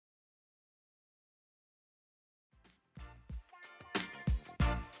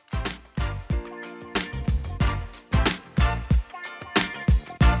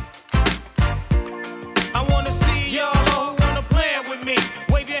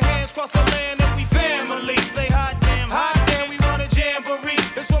hands cross the land and we family. Say hot damn, we want a jamboree.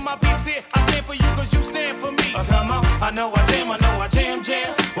 It's for my peeps here, I stand for you cause you stand for me. Come on, I know I jam.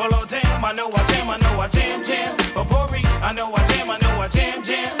 Well, oh damn, I know I jam. Oh, Bori, I know I jam.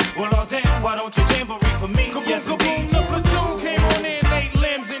 Well, oh damn, why don't you jamboree for me? Yes, indeed. The platoon came on in, 8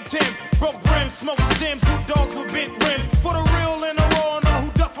 limbs and Timbs. Broke brims, smoked stems, who dogs with bent rims. For the real and the raw, know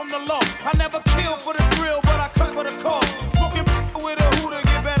who ducked from the law. I never kill for the thrill, but I cut for the call. Smoking with a hooter,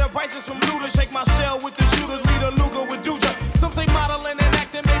 get better prices from looters. Shake my shell with the shooters, lead a Luger with Duja. Some say modeling and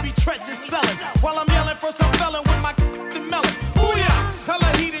acting, maybe treacherous selling. While I'm yelling for some felon with my the melon. Booyah! Hella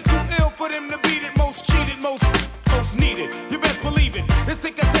heated, too ill for them to beat it. Most cheated, most needed. You best believe it. This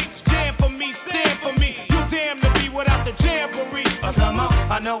ticker takes jam for me, stand for me. You damn to be without the jamboree. Come on,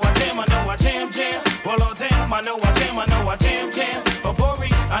 I know I jam. Well, oh damn, I know I jam. Oh, Bori,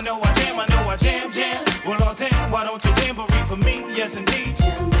 I know I jam. Well, oh damn, why don't you jamboree for me? Yes, indeed.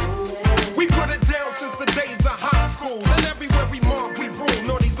 We put it down since the days of high school. And everywhere we mark, we rule.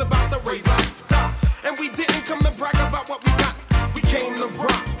 Naughty's about to raise our sky. And we didn't come to brag about what we got. We came to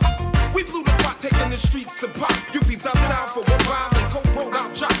rock. We blew the spot, taking the streets to pop. You peeped our style for a while and co-wrote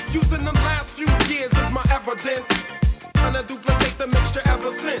our job. Using the last few years as my evidence. Trying to duplicate the mixture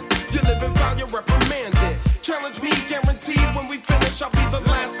ever since. You live and foul, you're reprimanded. Challenge me, guaranteed when we finish, I'll be the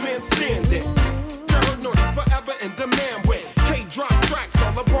last man standing. Terror Naughty's forever in demand with K-drop tracks,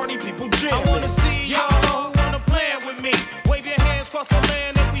 all the party people jam. I wanna see y'all who wanna plan with me. Wave your hands across the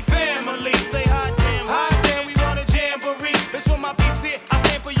land and we family. Say hot damn, we want a jamboree. It's for my peeps here, I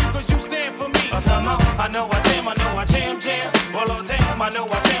stand for you cause you stand for me. Come on, I know I jam. Well, oh damn, I know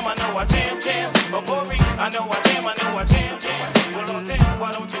I jam. Oh, Bori, I know I jam. Well, oh damn,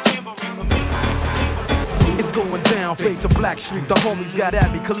 why don't you jamboree for me? It's going down, face of Black Street. The homies got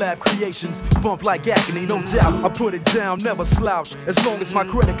at me, collab creations. Bump like agony, no doubt. I put it down, never slouch. As long as my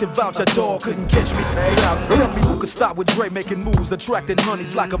credit can vouch, a dog couldn't catch me. Say out. Tell me who could stop with Dre making moves, attracting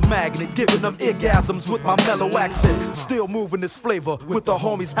honeys like a magnet, giving them orgasms with my mellow accent. Still moving this flavor with the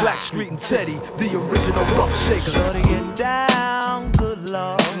homies Black Street and Teddy, the original rough shakers. Shorty get down, good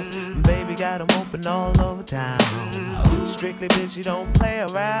lord. Baby got 'em open all over town. Strictly bitch, you don't play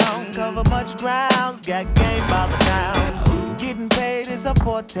around. Cover much grounds, got game by the town. Getting paid is a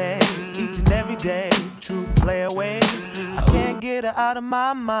forte, each and every day. True play away. I can't get her out of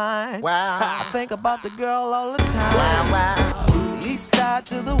my mind. Wow. I think about the girl all the time. Wow. East side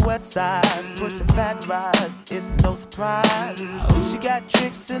to the west side, pushing fat rides, it's no surprise. She got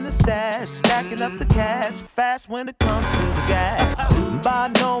tricks in the stash, stacking up the cash, fast when it comes to the gas. By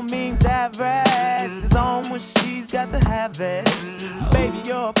no means average, it's on when she's got to have it. Baby,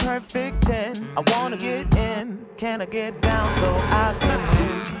 you're a perfect 10, I wanna get in, can I get down so I can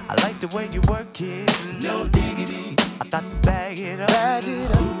win? I like the way you work it, no diggity, I got to bag it up.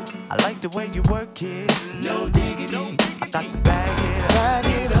 I like the way you work it, no diggity, I got to bag it up.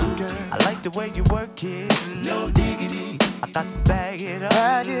 Girl. I like the way you work it, no diggity, I got to bag it up.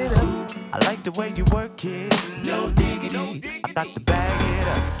 I like the way you work it, no diggity, I got to bag it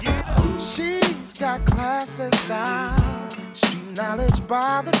up. She's got class and style, street knowledge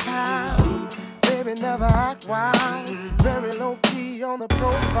by the pound. Baby never act wild, very low key on the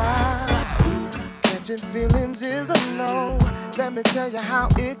profile. Catching feelings is a no. Let me tell you how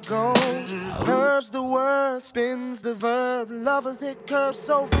it goes. Curves the word, spins the verb. Lovers hit curves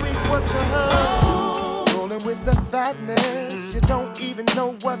so freak what you heard. Rolling with the fatness, you don't even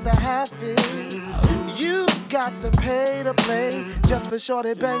know what the half is. You got to pay to play just for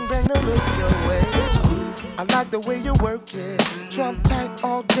shorty bang bang to look your way. I like the way you work it, Trump tight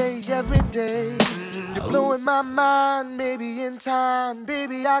all day, every day. You're blowing my mind, maybe in time,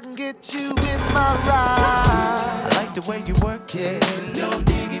 baby, I can get you in my ride. I like the way you work it, no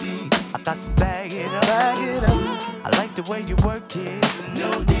diggity, I got to bag it up. I like the way you work it,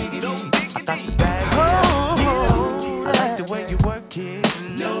 no diggity, I got to bag it up. I like the way you work it,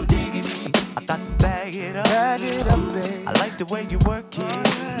 no diggity, I got to bag it up. Babe. I like the way you work it,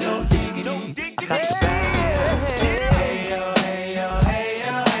 no diggity, I got to bag it up. Hey yo, hey yo, hey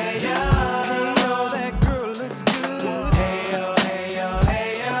yo, hey yo. Hey yo, that girl looks good. Hey yo, hey yo, hey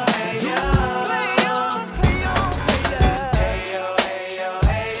yo, hey yo. Play on, play on, play on. Hey yo, hey yo,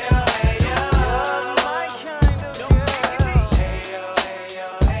 hey yo, hey yo. You're my kind of girl. Hey yo, hey yo,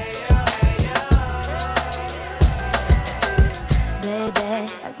 hey yo, hey yo. Baby,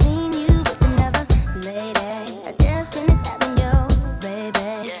 I've seen you with another lady. I just finished having your baby.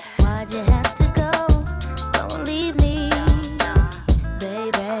 Why'd you have to go?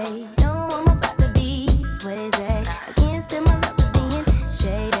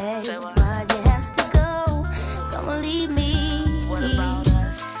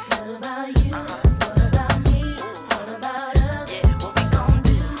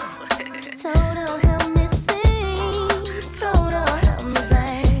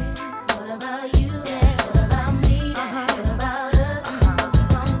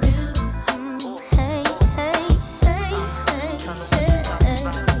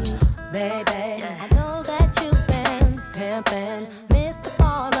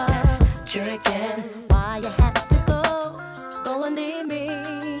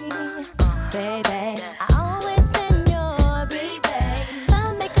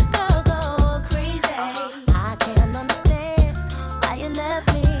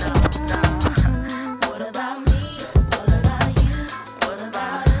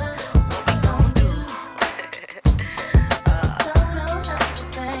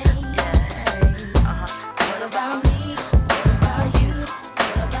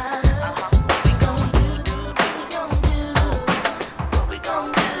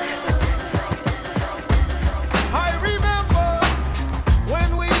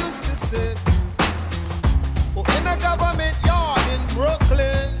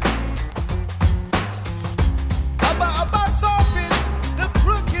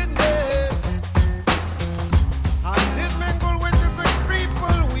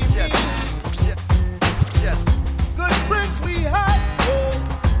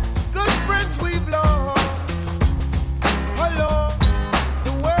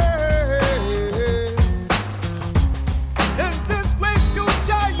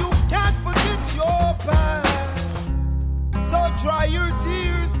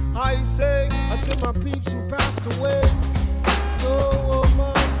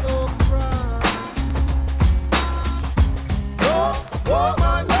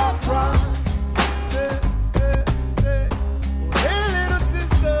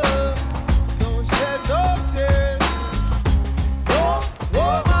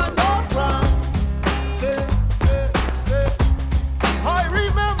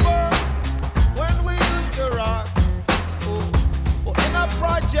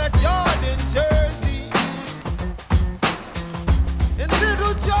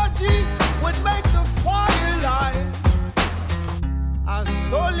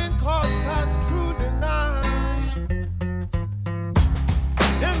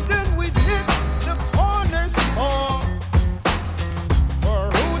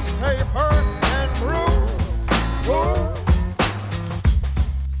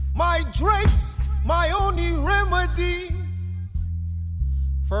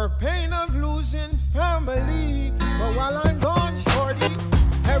 losing family. But while I'm gone, shorty,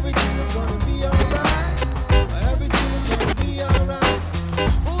 everything is gonna be alright. Everything is gonna be alright.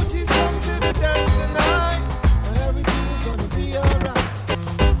 Fuji's come to the dance tonight. Everything is gonna be alright.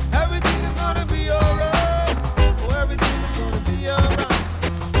 Everything is gonna be alright. Oh, everything is gonna be alright.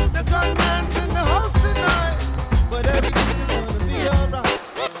 The gunman's in the house tonight, but everything is gonna be alright.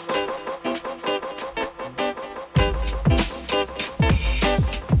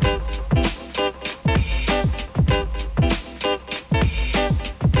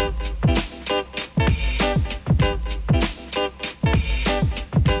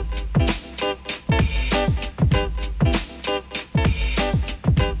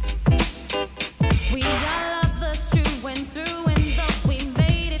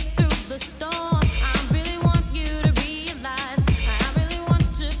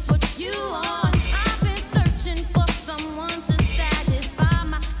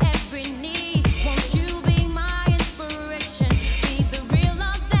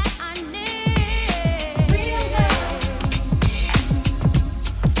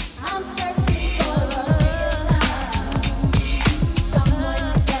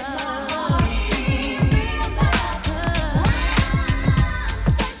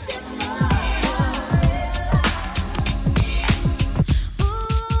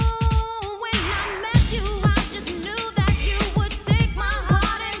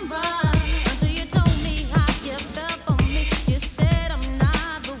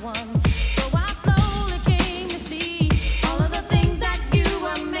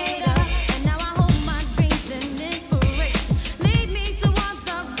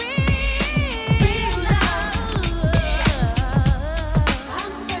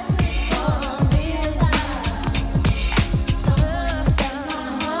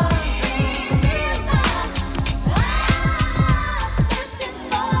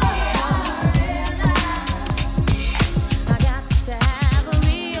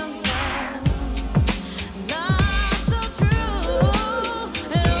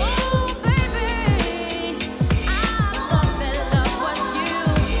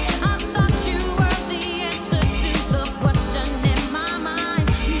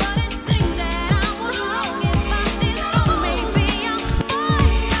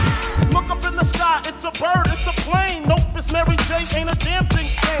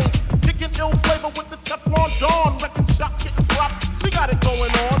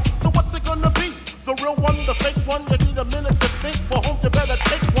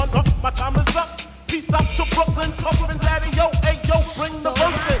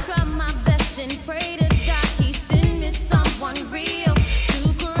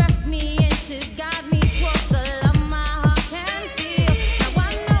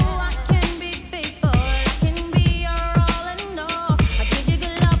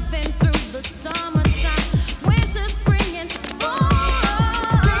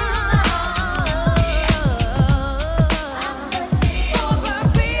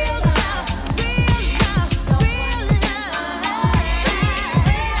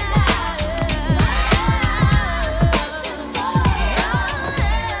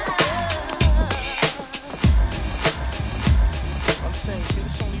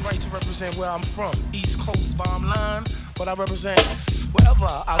 Where I'm from, East Coast bomb line, but I represent wherever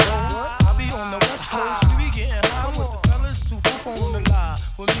I go. I be on the West Coast, we be getting high with the fellas who poop on the lie.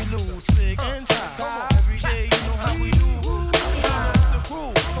 When we lose, big and tie. Every day, you know how we do. The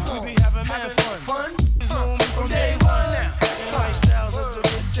crew, we be having mad fun. It's known me from day one now. Lifestyles of the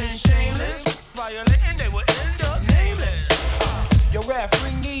rich and shameless, violating, they will end up nameless. Yo, rap,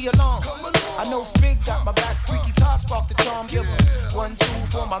 bring me along. I know Spig got my back, freaky top spark the charm giver. 1, 2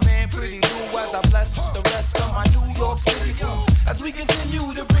 for my man Pretty Lou as I bless the rest of my New York City crew. As we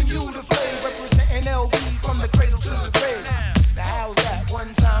continue to bring you the flavor, representing LB from the cradle to the grave. Now how's that?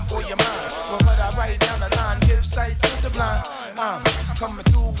 One time for your mind. Well, but I write down the line, give sight to the blind. I'm coming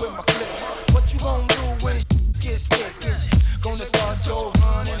through with my clip. What you gon' do when it gets thick? Is you gonna start your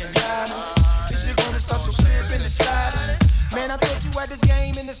running and driving? Is you gonna start your slip in the sliding? Man, I thought you had this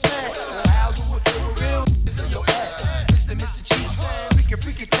game in the smash. How do it feel real? Is in your head? Mr. Cheeks,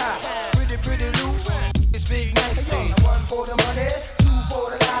 freaky cop, pretty Lou. It's big nice day. 1 for the money, 2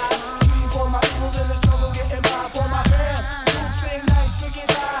 for the lie, 3 for my peoples in the struggle, getting by for my fam. Big nice, freaky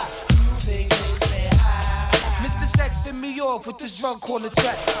tie. Music makes me high. Mr. Sex sent me off with this drug called a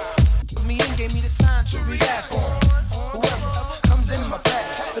track. Me and gave me the sign to react on. Whoever comes in my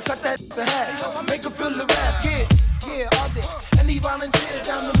path to cut that to half, make her feel the rap, kid. Yeah, all day. Any volunteers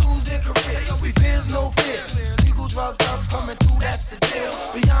down to lose their career? We fears no fears. Legal drug thugs coming through, that's the deal.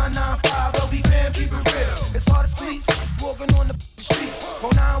 Beyond 9-5, they'll be fair, keep it real. It's hard as cleats, walking on the streets.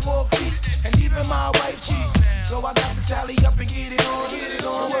 09 war beats, and tally up and get it on. Get it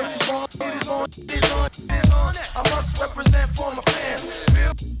on, word is born, it is on, it is on, it is on. I must represent for my fam.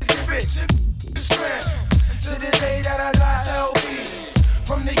 Real get rich, strength. To the day that I die, LBs.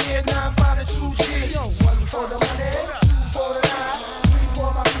 From the year 95 to 2G. One for the money, two for the lie. Three for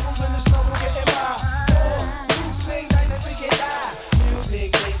my peoples in the struggle getting by. Four, two swing nights and we get high.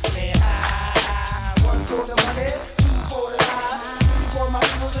 Music makes me high. One for the money, two for the lie. Three for my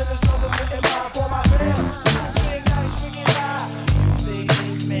peoples in the struggle getting by. For my fam, two swing nights we get high. Music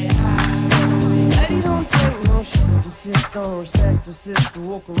makes me high. Ladies don't take no shit. Insist on respect the sister.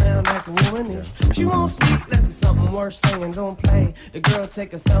 Walk around like a woman. She won't speak unless it's something worth saying. Don't play. The girl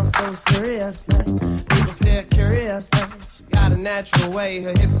take herself so serious. People still curious. She got a natural way.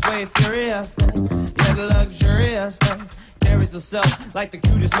 Her hips sway furious. Yeah, the luxurious. Carries herself like the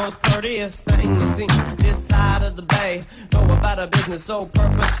cutest, most prettiest thing you see this side of the bay. Know about her business so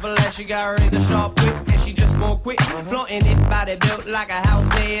purposeful that she got razor sharp wit and she just won't quit. Flaunting it, body built like a house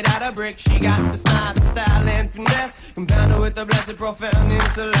made out of brick. She got the smile, the style, and finesse, compounded with the blessed, profound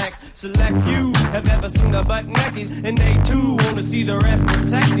intellect. Select few have ever seen her butt naked, and they too wanna see the rep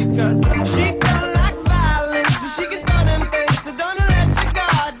protected. Cause she don't like violence, but she can throw them things, so don't let your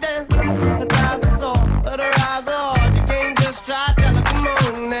guard down. Her thighs are sore, but her eyes are hard. You can't just try, tell her, come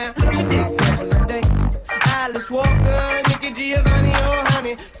on now. She digs several of days. Alice Walker, Nikki Giovanni, oh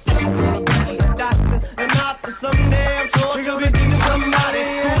honey. Says she wanna be a doctor, and Martha someday. I'm sure she'll be teaching somebody.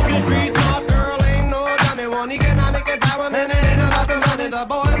 School is street smart, girl ain't no dummy. One economic empowerment, it ain't about the money. The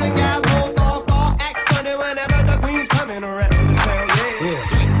boys and gals both all act funny whenever the queen's coming around the town. Yeah,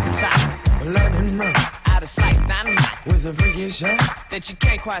 sweet and tight, London run, out of sight, dynamite, with a freakish shot that you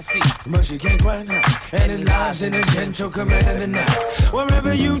can't quite see. but she can't quite hide. And it lies in a gentle command of the night.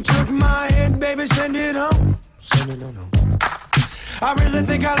 Wherever you took my head, baby, send it home. Send it on home. I really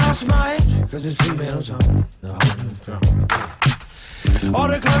think I lost my head, cause it's females on the whole new throne. All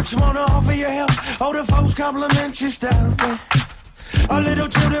the clerks wanna offer you help, all the folks compliment your style. Yeah. All little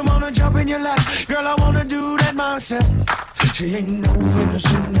children wanna jump in your lap, girl, I wanna do that myself. She ain't no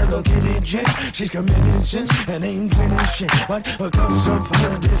innocent little kitty chick. She's committed sins and ain't finished yet. But because of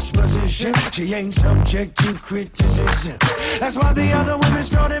her disposition, she ain't subject to criticism. That's why the other women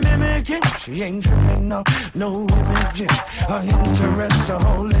started mimicking. She ain't tripping, no imaging. Her interests are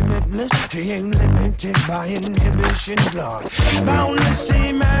all limitless. She ain't limited by inhibitions, Lord. Boundless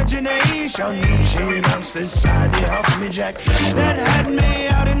imagination. She bounced the side off me, Jack. That had me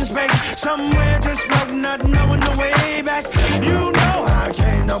out in space, somewhere just floating, not knowing the way back. You know I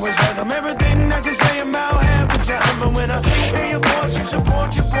can't always fathom everything that you say about half the time, but when I hear your voice, you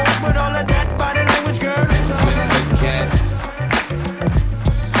support your voice with all of that body language, girl. It's all when the cat's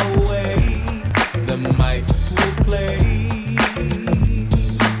away, the mice will play.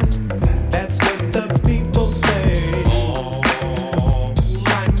 That's what the people say. All I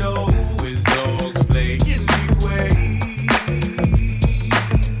know is dogs play anyway.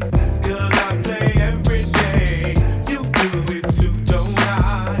 Cause I play every day. You do it too, don't I?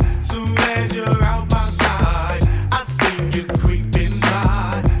 Soon as you're out my side, I seen you creeping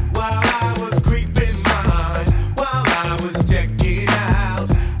by. While I was creeping by, while I was checking out,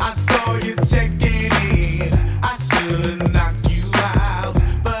 I saw you checking in. I should've knocked you out,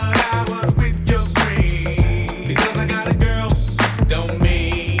 but I was with your friend. Because I got a girl, don't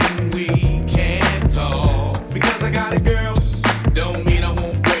mean we can't talk. Because I got a girl, don't mean I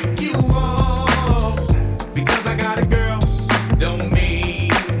won't break you off. Because I got a girl, don't mean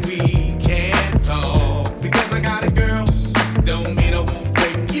we can't talk. Because I got a girl, don't mean I won't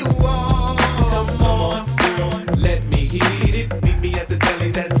break you off. Come on, girl, let me hit it. Meet me at the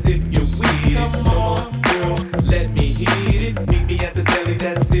deli, that's if you're with it. Come on, girl, let me hit it. Meet me at the deli,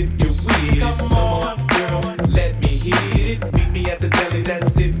 that's if you're with it. Come on, girl, let me hit it. Meet me at the deli,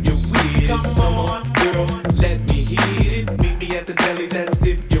 that's if you're with it. Come on, girl, let me hit it. Meet me at the deli, that's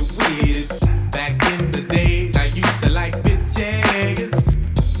if you're with it. Back in the days, I used to like bitches,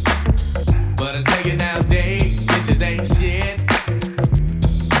 but I tell you nowadays, bitches ain't shit.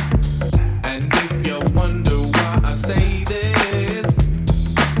 And if you wonder why I say this,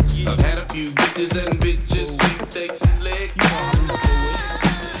 I've had a few bitches and bitches think they slick.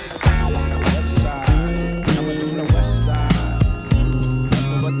 West side, coming from the west side,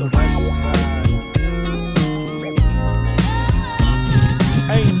 nothing but the west side.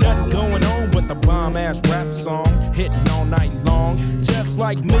 Ain't nothing going on but the bomb-ass rap song, hitting all night long. Just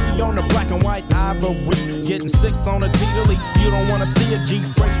like me on the black and white ivory, getting 6 on a T-Delete. You don't wanna see a G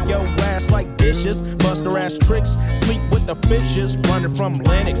break your ass like dishes, bust her ass tricks, sleep with the fishes, running from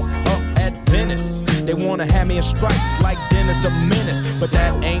Lennox up at Venice. They wanna have me in stripes like Dennis the Menace, but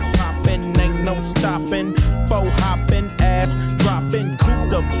that ain't poppin', ain't no stopping. Faux hopping, ass dropping, coup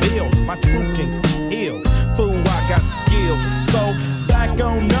de ville. My truth can ill. Fool, I got skills. So back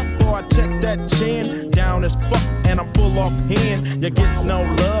on up, boy, I check that chin. Down as fuck, and I'm full off hand. You gets no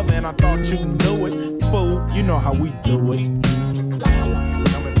love, and I thought you knew it. Fool, you know how we do it. Coming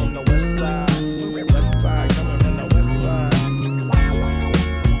from the west side, coming from the west side.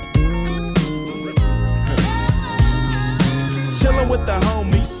 Chillin' with the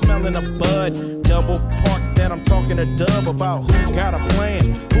homies, smelling a bud. Double park, then I'm talking to Dub about who got a plan,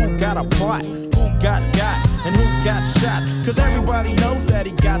 who got a plot, who got, and who got shot. Cause everybody knows that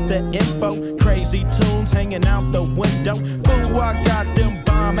he got the info. Crazy tunes hanging out the window. Fool, I got them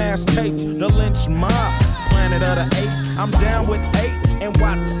bomb-ass tapes. The lynch mob, Planet of the Apes. I'm down with 8, and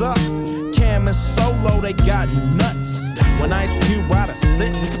what's up? Cam and Solo, they got nuts. When Ice Cube write a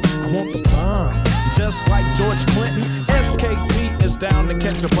sentence, I want the bomb. Just like George Clinton, SKP is down to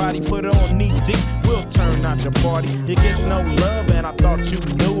catch a body. Put it on knee deep, we'll turn out your party. It gets no love, and I thought you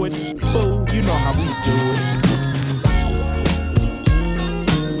knew it. Fool, you know how we do it.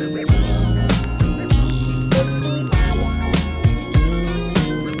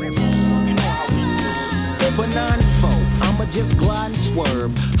 For 9-4, I'ma just glide and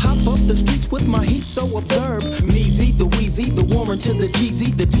swerve. Hop up the streets with my heat, so observe. Meezy, the Wheezy, the Warren to the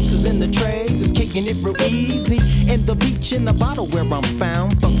GZ. The deuces in the trays, just kicking it real easy. In the beach, in the bottle where I'm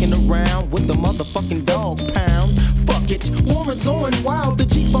found. Fucking around with the motherfucking dog pound. Fuck it, Warren's going wild. The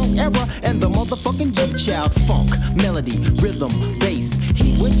G-Funk era and the motherfucking G-Child. Funk, melody, rhythm, bass.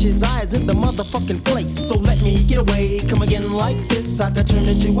 He witches eyes in the motherfucking place. So let me get away, come again like this. I could turn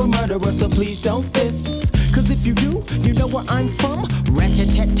into a murderer, so please don't diss. Cause if you do, you know where I'm from.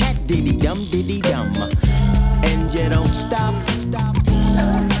 Rat-tat-tat-tat, diddy-dum. And you don't stop. Ooh,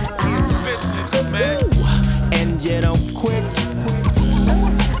 and you don't quit.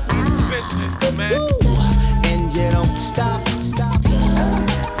 Ooh, and you don't stop.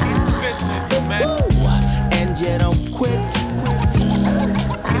 Ooh, and you don't quit.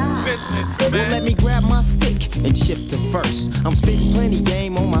 Well, let me grab my stick and shift to first. I'm spitting plenty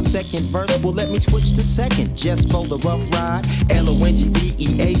game on my second verse. Well, let me switch to second just for the rough ride.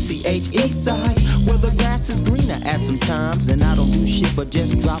 LONGBEACH side, where the grass is greener at some times. And I don't do shit but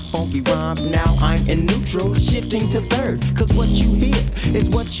just drop funky rhymes. Now I'm in neutral, shifting to third. Cause what you hear is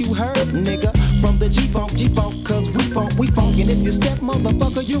what you heard, nigga. From the G-Funk, cause we funk. And if you step,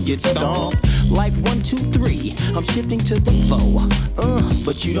 motherfucker, you get stomped. Like 1, 2, 3, I'm shifting to the 4.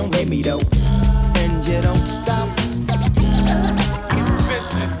 But you don't hear me though. And you don't stop. Ooh,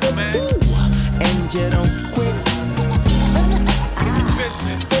 and you don't quit.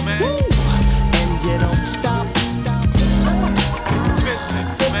 Ooh, and you don't stop.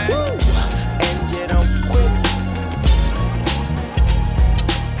 Ooh, and you don't quit.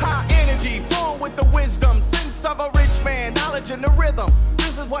 High energy, full with the wisdom, sense of a rich man, knowledge and the rhythm.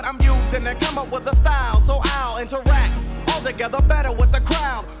 This is what I'm using to come up with a style, so I'll interact together better with the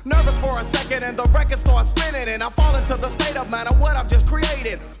crowd. Nervous for a second and the record starts spinning, and I fall into the state of mind of what I've just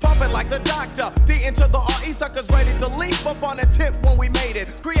created. Pumping like the doctor, D into the RE, suckers ready to leap up on the tip when we made it.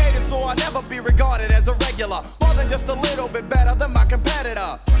 Created so I'll never be regarded as a regular, more than just a little bit better than my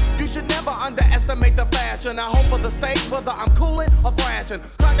competitor. You should never underestimate the fashion. I hope for the stage whether I'm cooling or thrashing.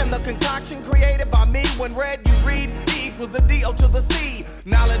 Cracking the concoction created by me. When read you read, E equals a D-O to the C.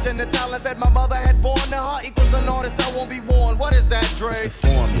 Knowledge and the talent that my mother had born to her equals an artist I won't be born. What is that, Dre? It's the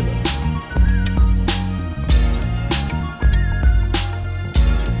formula.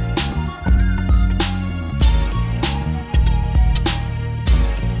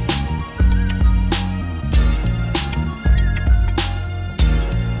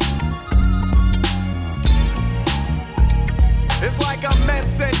 It's like a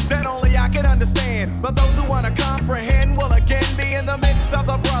message that only I can understand, but those who wanna comprehend will again be in the midst of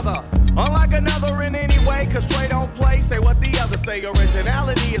the brother. Unlike another in any way, cause Trey don't play, say what the others say.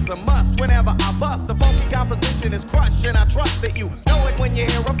 Originality is a must whenever I bust. The funky composition is crushed, and I trust that you know it when you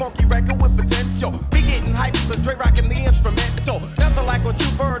hear a funky record with potential. Be getting hyped cause Trey rocking the instrumental. Nothing like what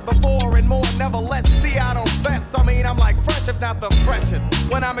you've heard before and more, nevertheless. See, I don't fess, I mean I'm like fresh if not the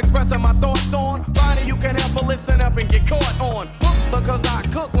freshest. When I'm expressing my thoughts on Bonnie, you can help but listen up and get caught on. Because I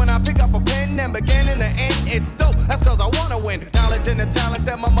cook when I pick up a pen and begin in the end it's dope. That's cause I wanna win. Knowledge and the talent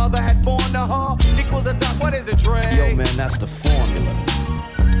that my mother had born to her equals a duck. What is it, Trey? Yo, man, that's the formula.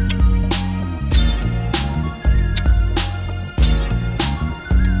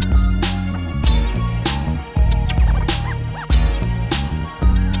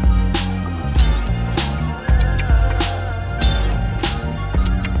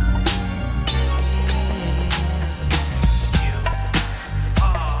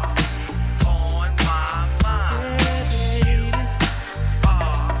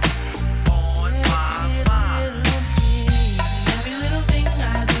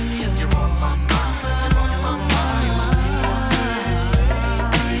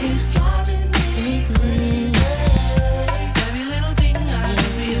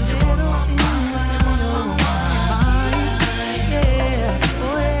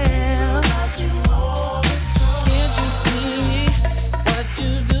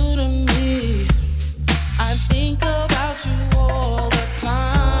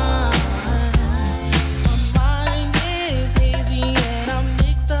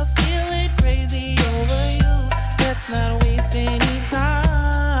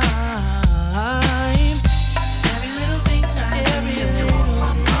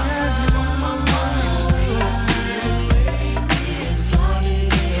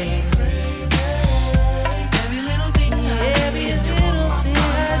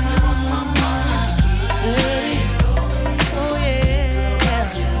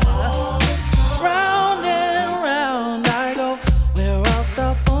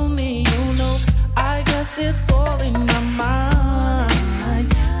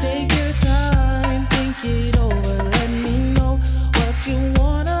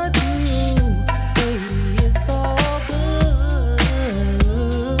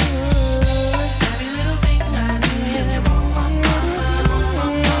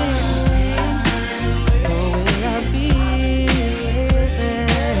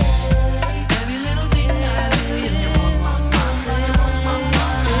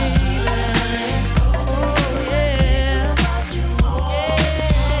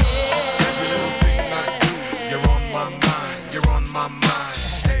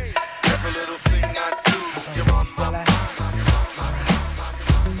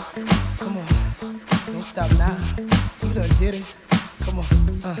 You done did it. Come on.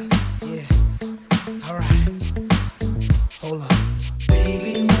 Yeah. All right. Hold up.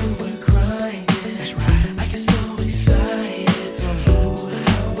 Baby, when we're crying. That's right. I get so excited. Oh,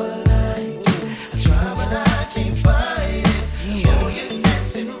 how I like you. I try, but I can't fight it. Yeah. Oh, you're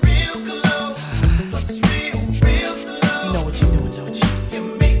dancing real close. Plus it's real slow. You know what you're doing, don't you?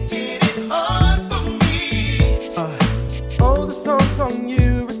 You're making it hard for me. Oh, the song's on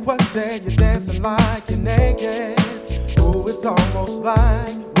you. Requested you're dancing like you're naked. Oh, it's almost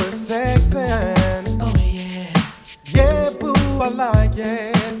like we're sexing. Oh, yeah. Yeah, boo, I like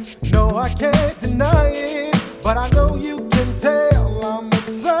it. No, I can't deny it. But I know you can tell I'm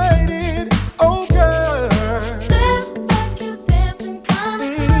excited. Oh, girl. Step back, you dancing kinda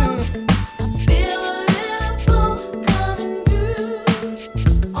close. I feel a little pull coming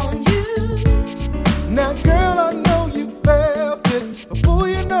through on you. Now, girl, I know you felt it. But boo,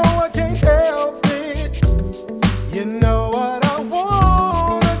 you know I can't help it. You know what I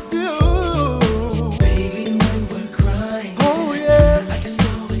wanna do. Baby, when we're crying. Oh, yeah. I get so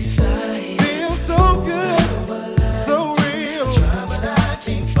excited. Feel so good. So real. Try, but I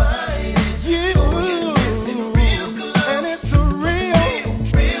can't fight it. You. Oh, you're dancing real close. And it's a real.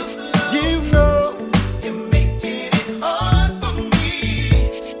 Real slow. You know. You're making it hard for me.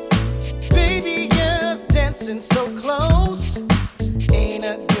 Baby, just dancing so close ain't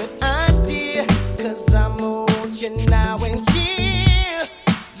a good idea. 'Cause I'm on you now and here.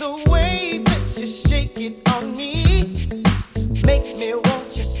 The way that you shake it on me makes me want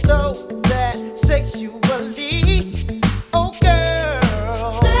you so bad sexually. Oh, girl.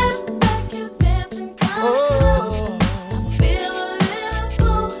 Step back, you dancing kinda close. I feel a little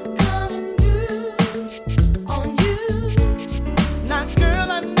pull coming through on you. Now, girl,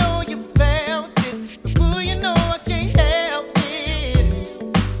 I know you felt it, but boo, you know I can't help it.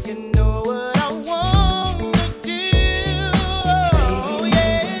 You know what I wanna do. Oh,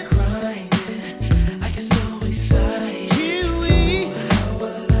 yes. I get so excited. How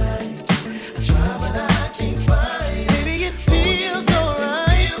I like you. I try, but I can't fight it. Baby, it feels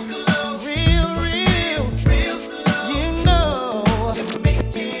alright. Real slow. You know you're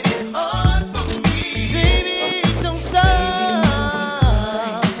making it hard for me. Baby, don't stop.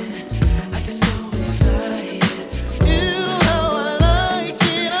 I get so excited. You know I like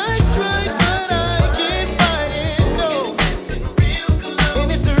it. I try, but I can't fight it. No. And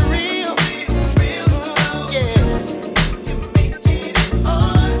it's a real slow. Yeah. You're making it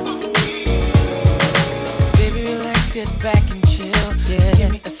hard for me. Baby, relax, sit back and chill. Yeah.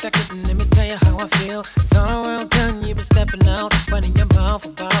 Give me a second and let me tell you how I feel. It's all around town, you've been stepping out. Running your mouth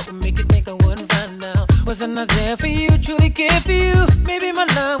about what make you think I wouldn't find out. Wasn't I there for you, truly cared for you? Maybe my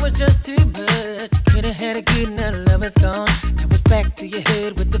love was just too much. Could've had a good night, love is gone. Now it's back to your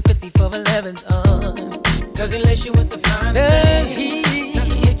head with the 5411s on. 'Cause he lace you with the fine thing. Does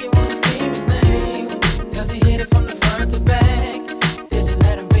he make you wanna scream his name? Does he hit it from the front to back? Did you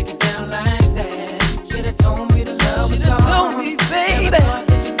let him break it down like that? Should've told me the love was gone. Told me, baby. Never thought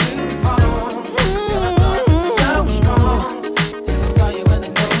that you'd do me wrong. Girl, I thought that this love was strong. Till I saw you in the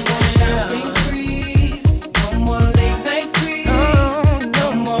no more shopping sprees, no more late night creeps, no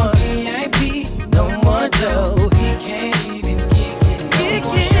more VIP, no more dough. He can't even kick it. No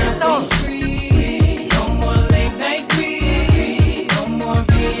more shopping sprees, no more late night creeps, no more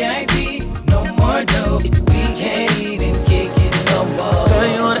VIP, no more dough. We can't even kick it no more. So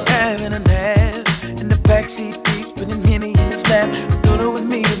you wanna have in a nap in the backseat, please putting Henny in his lap. Thought it was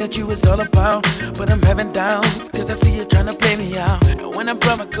me that you was all about, but I'm having doubts 'cause I see you trying to play me out. And when I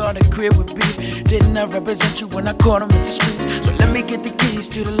brought my car to crib with beef, didn't I represent you when I caught him in the streets? So let me get the keys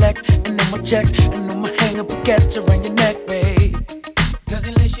to the Lex and then my checks and then my hang up baguettes around your neck, babe. Does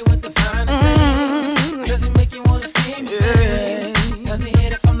he lace you with the fine thing? Does he make you wanna scream his name? Does he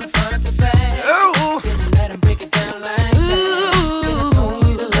hit it from the front to back? Did you let him break it down like that? Should've told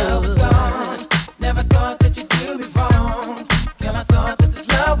you the love was gone. Never thought that you'd do me wrong. Girl, I thought that this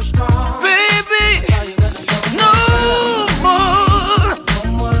love was strong. Baby, Saw you in the no more.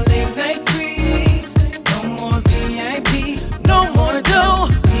 no more late night creeps, no more VIP, no more dough.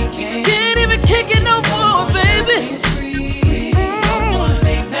 We Can't even kick it no more, baby. no more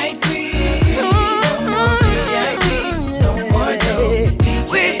late night creeps, no more VIP, no more dough.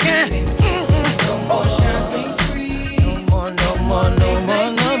 We can't. No more shopping sprees, No more, no more, no more,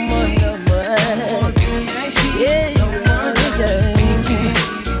 no more, no more. VIP, Yeah, no more dough.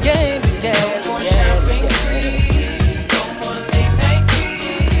 yeah, No more shopping sprees, no more late night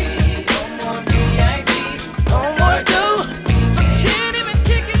creeps, no more VIP, no more dough. Can't even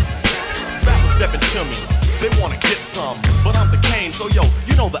kick it. Stepping to me, they wanna get some, but I'm the cane, so yo,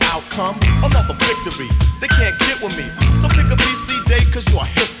 you know the outcome. come another victory. They can't get with me, so pick a BC date cause you are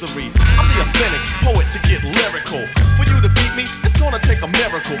history. I'm the authentic poet to get lyrical. For you to beat me, it's gonna take a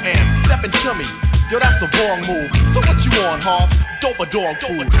miracle. And step into me, yo, that's a wrong move. So what you on, Hobbs? Dope or dog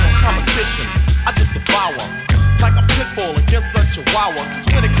food? Competition, I just devour. Like a pit bull against a chihuahua. Cause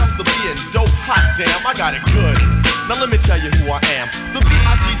when it comes to being dope, hot damn, I got it good. Now let me tell you who I am. The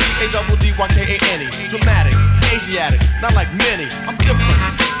B-I-G-D-A-D-D-Y-K-A-N-E. Dramatic, Asiatic, not like many. I'm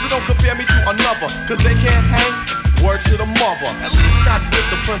different, so don't compare me to another. Cause they can't hang, word to the mother. At least not with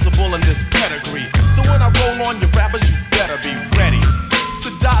the principal in this pedigree. So when I roll on your rappers, you better be ready to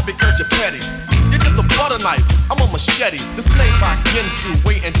die because you're petty. You're just a butter knife, I'm a machete. This ain't by Ginsu,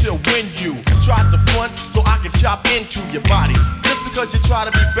 wait until when you try to front so I can chop into your body. Just because you try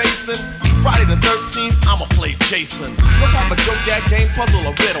to be basing, Friday the 13th, I'ma play Jason. No type of joke, gag, game, puzzle,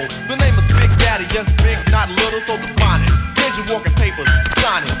 or riddle. The name is Big Daddy, yes, big, not little, so define it. Here's your walking papers,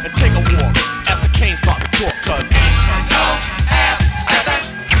 sign it, and take a walk as the canes start to talk, cause ain't no half steppin'.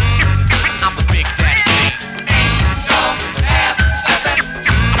 I'm the Big Daddy. Ain't no half steppin'.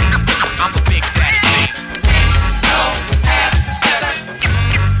 I'm the Big Daddy. Ain't no half steppin'.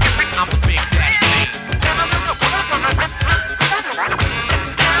 I'm the Big Daddy.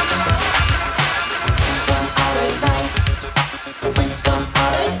 Freaks come out at night. Freaks come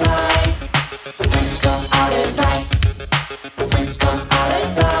out at night. Freaks come out at night. Freaks come out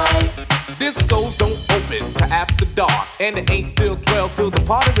at night. Discos don't open till after dark, and it ain't till 12 till the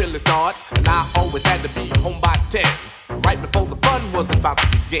party really starts. And I always had to be home by 10, right before the fun was about to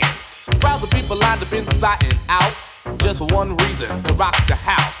begin. Crowds of people lined up inside and out, just for one reason, to rock the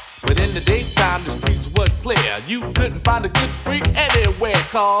house. But in the daytime, the streets were clear. You couldn't find a good freak anywhere,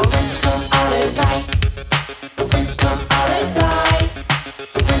 cause freaks come out at night. Freaks come out at night.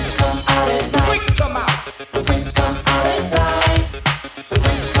 Freaks come out at night. freaks come out. Freaks come out at night.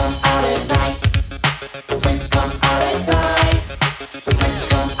 Freaks come out at night. Freaks come out at night. Freaks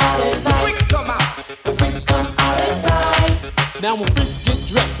come out at night. Freaks come out. Freaks come out at night. Now when freaks get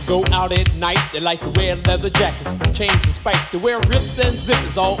dressed to go out at night, they like to wear leather jackets, chains and spikes. They wear rips and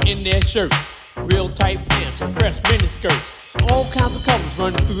zippers all in their shirts, real tight pants and fresh mini skirts. All kinds of colors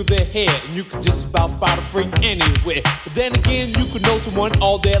running through their hair, and you could just about spot a freak anywhere. But then again, you could know someone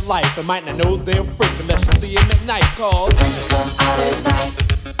all their life and might not know they're a freak unless you see him at night, cause freaks come out at night.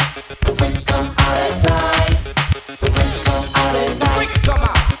 Freaks come out at night. Freaks come out at night. Freaks come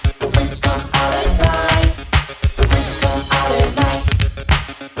out. Freaks come out at night. Freaks come out at night.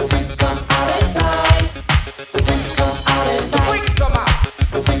 Freaks come out at night. Freaks come out at night. Freaks come out.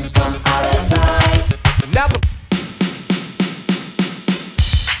 Freaks come out at night. Now the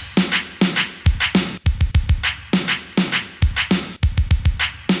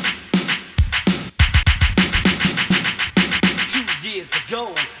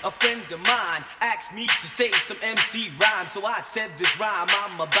ago, a friend of mine asked me to say some MC rhyme, so I said this rhyme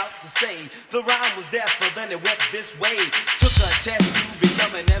I'm about to say. The rhyme was there, but then it went this way. Took a test to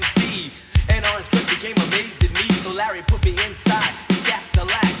become an MC, and Orange Cliff became amazed at me, so Larry put me inside his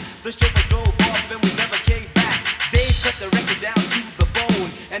Cadillac. The chauffeur drove off and we never came back. Dave cut the record down to the bone,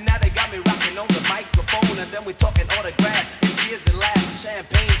 and now they got me rocking on the microphone, and then we talking autographs and tears and laughs,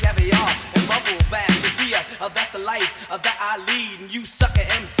 champagne, caviar, and bubble bath. You see, that's the life that I lead, and you sucker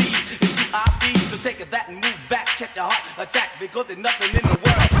MCs, it's who I be. So take that and move back, catch a heart attack, because there's nothing in the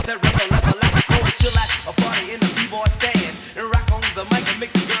world that record like a go and chill at a party in the b-boy stand, and rock on the mic and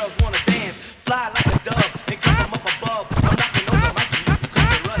make the girls wanna dance, fly like a dove and keep them up above. I'm knocking on the mic and you can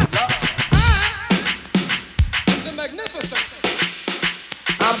come and run love. The magnificent.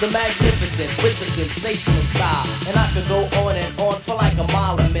 I'm the magnificent with the sensational style, and I could go on and on for like a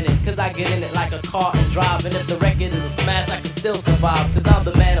mile a minute, cause I get in it like a car and drive, and if the record is a smash I can still survive, cause I'm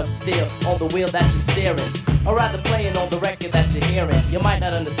the man of steel on the wheel that you're steering, or rather playing on the record that you're hearing. You might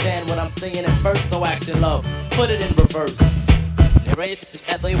not understand what I'm saying at first, so action love, put it in reverse. I'm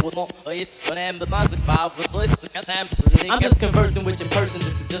just conversing with your person,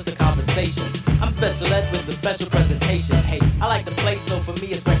 this is just a conversation. I'm special ed with a special presentation. Hey, I like to play, so for me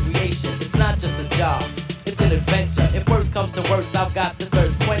it's recreation. It's not just a job, it's an adventure. If worse comes to worse, I've got the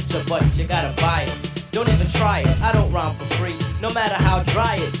thirst quencher, but you gotta buy it. Don't even try it, I don't rhyme for free, no matter how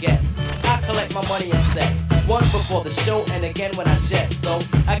dry it gets. I collect my money in sets, one before the show and again when I jet. So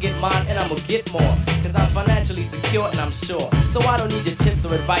I get mine and I'ma get more, cause I'm financially secure and I'm sure. So I don't need your tips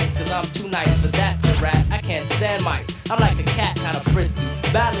or advice, cause I'm too nice for that to rap. I can't stand mice, I'm like a cat, kinda frisky.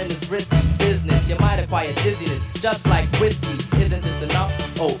 Battling is risky business, you might acquire dizziness, just like whiskey. Isn't this enough?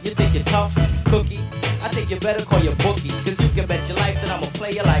 Oh, you think you're tough? Cookie? I think you better call your bookie, cause you can bet your life that I'ma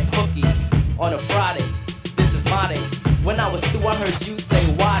play you like hooky. On a Friday, this is my day. When I was through, I heard you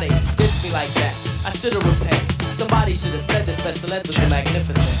say why they diss me like that. I should've repented. Somebody should have said the special ed was the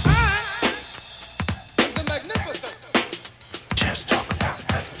magnificent. The magnificent. Just talk about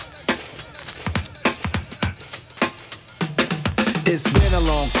that. It's been a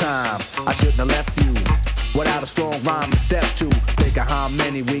long time. I shouldn't have left you without a strong rhyme to step to. Think of how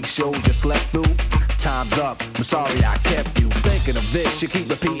many weeks shows you slept through. Time's up, I'm sorry I kept you thinking of this. You keep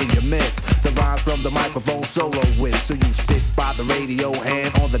repeating your miss the rhymes from the microphone solo with. So you sit by the radio,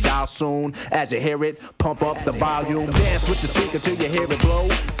 hand on the dial soon. As you hear it, pump up the volume. Dance with the speaker till you hear it blow.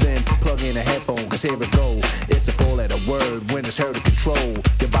 Then plug in a headphone, cause here it go. It's a four-letter word when it's heard to control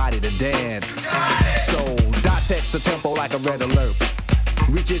your body to dance. So dot text a tempo like a red alert.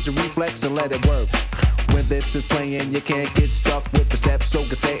 Reach your reflex and let it work. When this is playing, you can't get stuck with the steps. So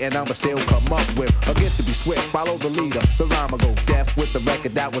can say, and I'ma still come up with a gift to be swift. Follow the leader, the rhyme will go deaf with the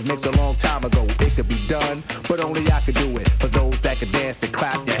record that was mixed a long time ago. It could be done, but only I could do it. For those that can dance and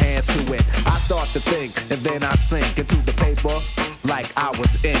clap your hands to it. I start to think, and then I sink into the paper like I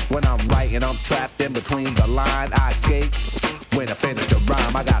was ink. When I'm writing, I'm trapped in between the line. I escape when I finish the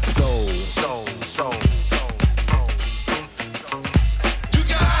rhyme. I got soul, soul, soul.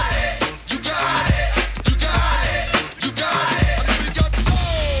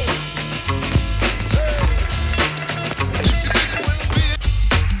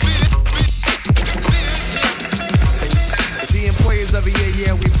 Every year,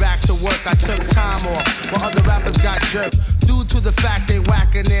 yeah, we back to work. I took time off while other rappers got jerked. Due to the fact they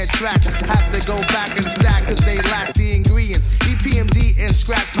whacking their tracks, have to go back and stack cause they lack the ingredients. EPMD and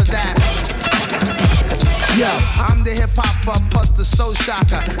scratch for that. Yo, I'm the hip-hopper plus the soul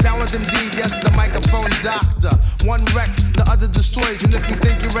shocker. Down with MD, yes, the microphone doctor. One wrecks, the other destroys. And if you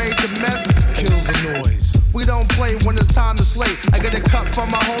think you're ready to mess, kill the noise. We don't play when it's time to slay. I get a cut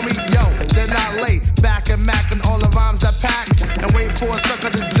from my homie, yo, they're not late. Back and Mac and all the rhymes I pack. And wait for a sucker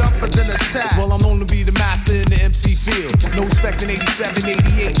to jump and then attack. Well, I'm known to be the master in the MC field. No respect in 87,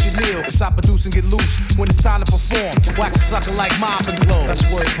 88, Jamil. Cause I produce and get loose when it's time to perform. Wax a sucker like Mop and Glow. That's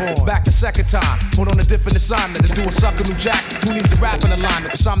word born. Back the second time, but on a different assignment. To do a sucker new jack who needs a rap in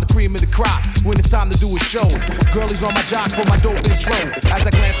alignment. Cause I'm the cream of the crop when it's time to do a show. Girlies on my jock for my dope intro. As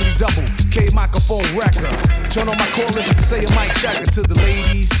I glance at the double K microphone record. Turn on my callers, say a mic checker to the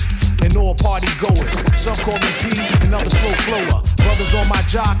ladies and all party goers. Some call me P, another slow flower. Brothers on my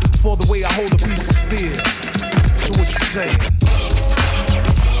jock for the way I hold a piece of steel. So what you saying?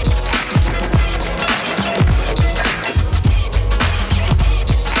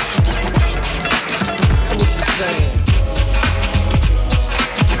 So what you saying?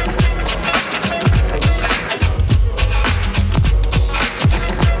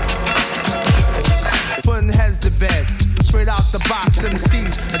 Putting heads to bed. Straight out the box,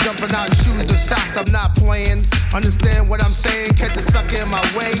 MCs are jumping out shoes and socks. I'm not playing. Understand what I'm saying? Catch the sucker in my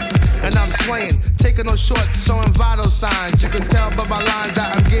way, and I'm slaying. Taking no shorts, showing vital signs. You can tell by my lines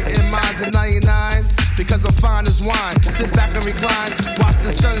that I'm getting mines in 99. Because I'm fine as wine. Sit back and recline, watch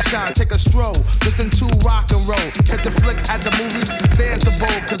the sunshine, take a stroll, listen to rock and roll. Catch a flick at the movies, dance a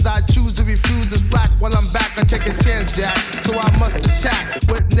bowl. Cause I choose to refuse to slack when I'm back. I take a chance, Jack, so I must attack.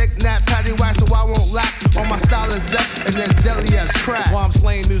 With knick-knack, patty whack, so I won't lack. All my style is death and as deadly as crack. While I'm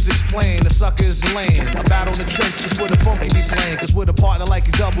slaying, music's playing, the sucker is delaying. A battle in the trenches where the funky be playing. Cause with a partner like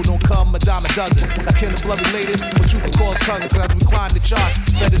a double, don't come a dime a dozen. I can't blood related, but you can cause cousin. Cause as we climb the charts,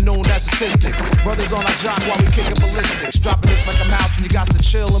 better known as statistics. Brothers on our jock while we kicking ballistics. Dropping this like a mouse when you got to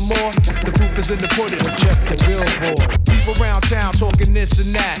chill and more. The proof is in the pudding, but check the billboard. People around town talking this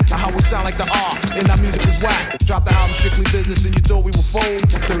and that. How we sound like the R, and our music is whack. Drop the album Strictly Business and you thought we would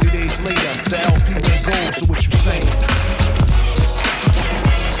fold. 30 days later, the LP went gold, so what you saying?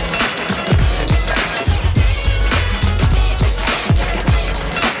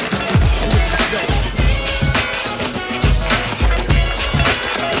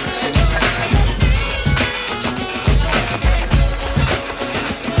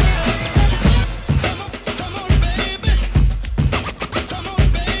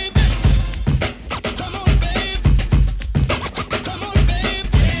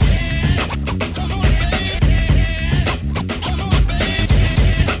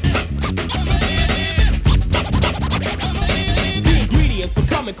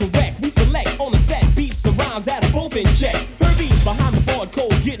 Correct, we select on the set beats and rhymes that are both in check. Her beats behind the board,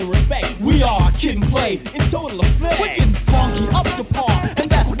 cold, getting respect. We are Kid and Play in total effect. We're getting funky up to par, and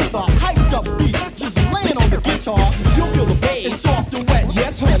that's with a hyped up beat. Just laying on the guitar, you'll feel the bass. It's soft and wet,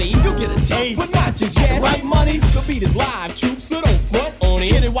 yes honey, you'll get a taste. But not just yet, right money? The beat is live, troops, so don't front on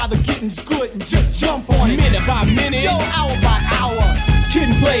it. Get it while the getting's good and just jump on it. Minute by minute, yo, hour by hour. Kid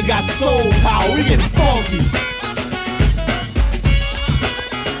and Play got soul power, we getting funky.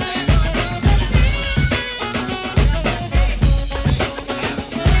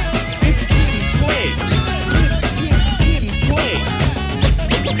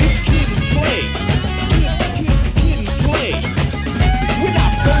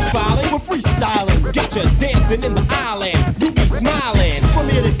 got you dancing in the island. You be smiling from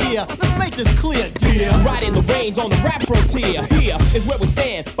ear to ear. Let's make this clear, dear. Right in the range on the rap frontier. Here is where we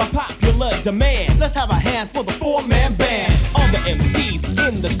stand by popular demand. Let's have a hand for the four-man band. All the MCs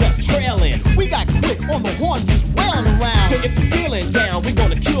in the dust trailing. We got Quick on the horn just wailing around. So if you're feeling down, we're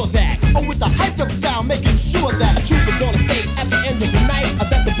gonna cure that. Oh, with the hyped up sound, making sure that a trooper's gonna say at the end of the night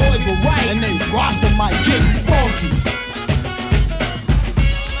that the boys were right. And they rock the mic. Get funky.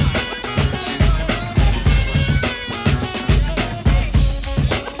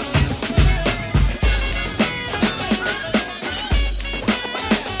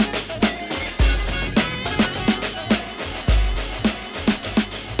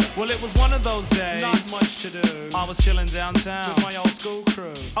 Well, it was one of those days, not much to do. I was chilling downtown with my old school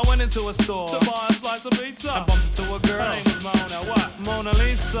crew. I went into a store to buy a slice of pizza and bumped into a girl. Her name was Mona. What? Mona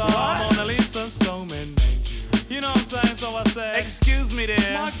Lisa. What? Mona Lisa, so many. You know what I'm saying? So I said, excuse me, dear.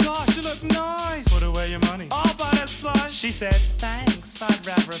 My gosh, you look nice. Put away your money. I'll buy that slice. She said, thanks. I'd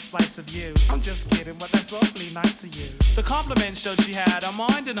rather a slice of you. I'm just kidding, but that's awfully nice of you. The compliment showed she had a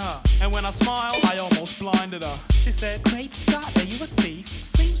mind in her. And when I smiled, I almost blinded her. She said, great Scott, are you a thief?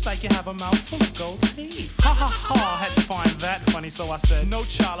 Seems like you have a mouth full of gold teeth. Ha ha ha, I had to find that funny, so I said, no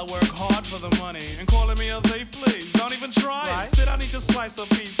child, I work hard for the money. And calling me a thief, please, don't even try it. Sit down, eat your slice of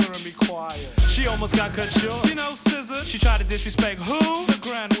pizza and be quiet. She almost got cut short. You know, scissor. She tried to disrespect who? The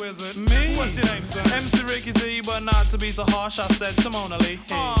Grand Wizard. Me? What's your name, son? MC Ricky D, but not to be so harsh, I said to Mona Lee.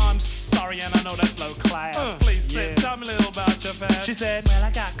 Oh, I'm sorry, and I know that's low class. Please sit, tell me a little about your past. She said, well,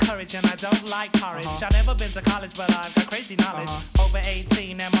 I got courage and I don't like porridge. I've never been to college, but I've got crazy knowledge. Over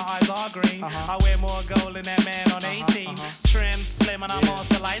 18 and my eyes are green. I wear more gold than that man on 18. Trim, slim, and I'm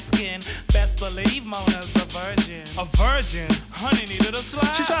also light skin. Best believe Mona's a virgin. A virgin? Honey needed a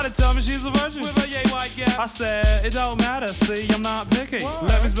slap. She tried to tell me she's a virgin with a yay white gap. I said, it don't matter, see, I'm not picky. What?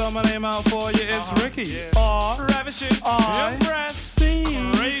 Let me spell my name out for you, it's Ricky. R, ravishing, impressed, C,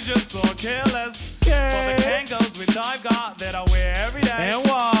 courageous or careless. For the Kangos which I've got that I wear every day. And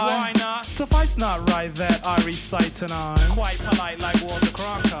why? Why not? Suffice not right that I recite tonight. Quite polite like Walter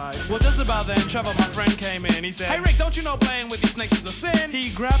Cronkite. Well, just about then, Trevor, my friend, came in. He said, hey Rick, don't you know playing with these snakes is a sin? He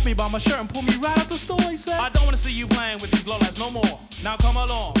grabbed me by my shirt and pulled me right out the store. He said, I don't want to see you playing with these lowlights no more. Now come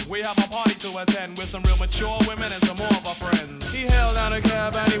along, we have a party to attend with some real mature women and some more of our friends. He held down a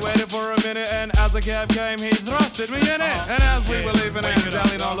cab and he waited for a minute, and as the cab came, he thrusted me in it. And as we were leaving and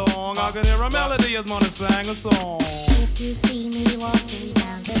dallying along, I could hear a melody as Mona sang a song. If you see me walking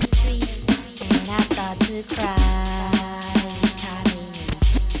down the street and I start to cry,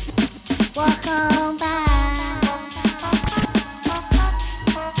 walk on by,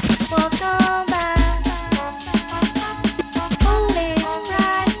 walk on by. Foolish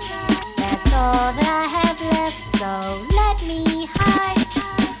pride, that's all that I have left, so let me hide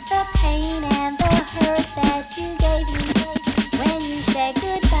the pain and the hurt that you gave me when you said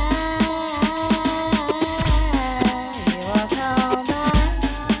goodbye.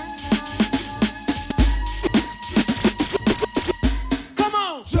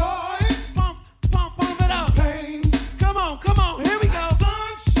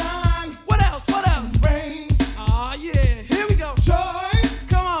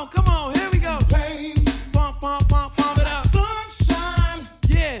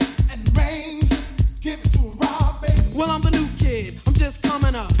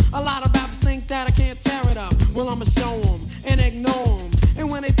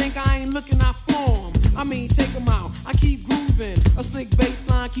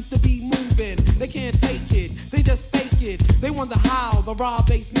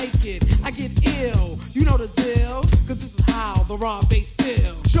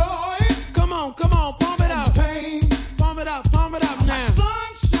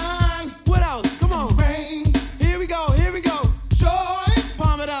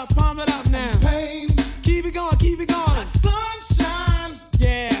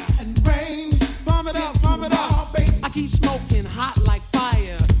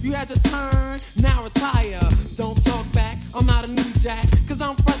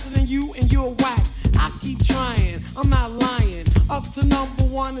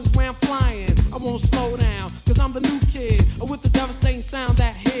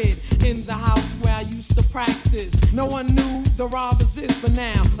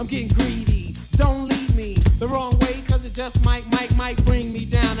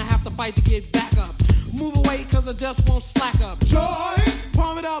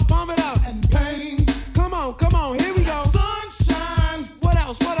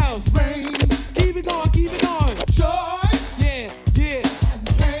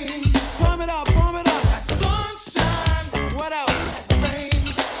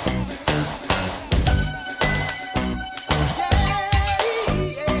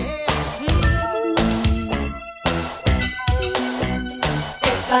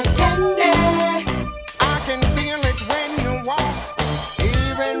 like candy. I can feel it when you walk,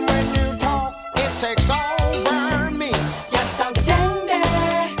 even when you talk. It takes over me. You're so dandy.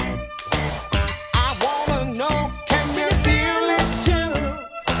 I wanna know, can you feel it too?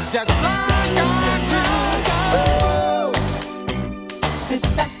 Just like I do. Ooh. This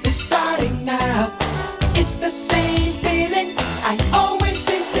stuff is starting now. It's the same feeling I always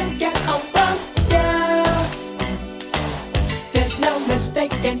seem to get around you. There's no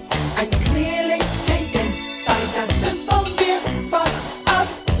mistaking, I'm clearly taken by the simple mere thought of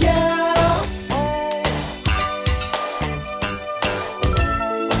you.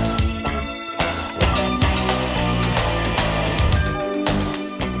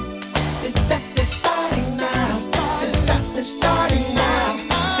 This stuff is starting now. This stuff is starting now.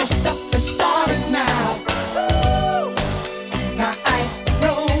 This stuff is starting now. My eyes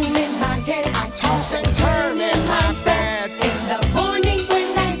roll in my head. I toss and turn in my bed. In the morning when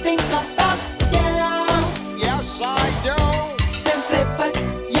I think about you. Yes, I do. Simply put,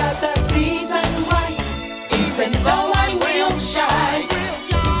 you're the reason why. Even though I'm real shy,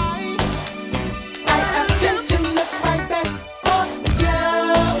 I attempt to look my best for you.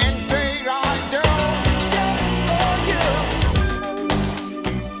 Indeed, I do. Just for you.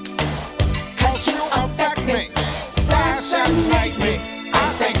 'Cause you affect me, fascinate me. I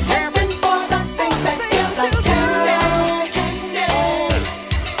thank heaven for the things that feels like candy.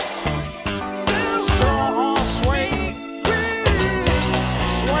 So sweet, sweet.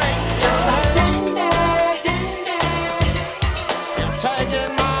 It's so dandy. You're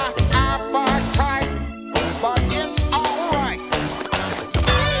taking my appetite, but it's alright.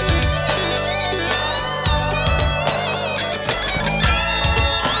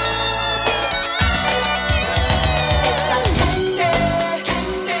 It's like candy.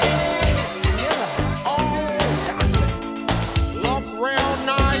 Look real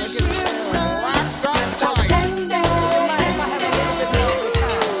nice, wrapped up tight.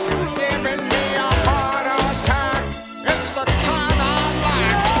 Giving me a heart attack. It's the kind I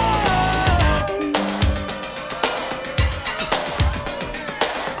like.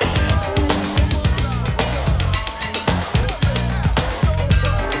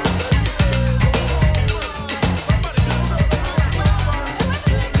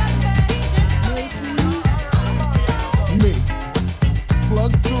 Me,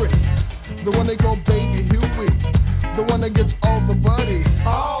 plug 3, the one they call Baby Huey, the one that gets all the buddy.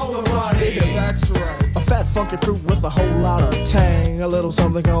 All the buddy. Yeah, that's right. A fat funky fruit with a whole lot of tang. A little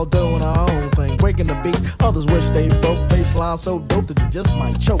something called doing our own thing. Breaking the beat, others wish they broke. Baseline so dope that you just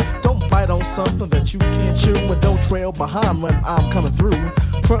might choke. Don't bite on something that you can't chew. And don't trail behind when I'm coming through.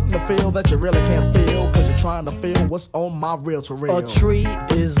 Frontin' to feel that you really can't feel. Cause you're trying to feel what's on my reel to reel. A tree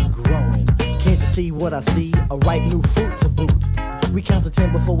is growing. Can't you see what I see? A ripe new fruit to boot. We count to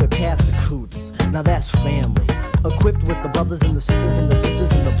 10 before we pass the coots. Now that's family. Equipped with the brothers and the sisters and the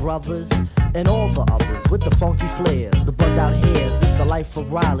sisters and the brothers. And all the others with the funky flares, the bugged out hairs. It's the life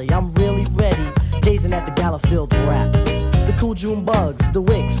of Riley. I'm really ready. Gazing at the gala-filled rap. The cool June bugs, the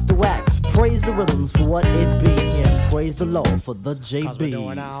wicks, the wax. Praise the rhythms for what it be. And praise the Lord for the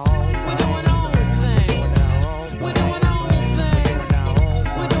JBs.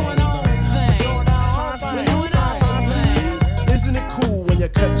 Isn't it cool when you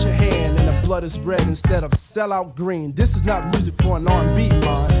cut your hand and the blood is red instead of sellout green? This is not music for an R&B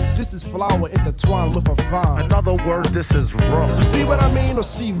mind. This is flower intertwined with a vine. In other words, this is raw. You see what I mean, or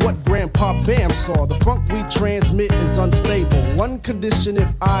see what Grandpa Bam saw? The funk we transmit is unstable. One condition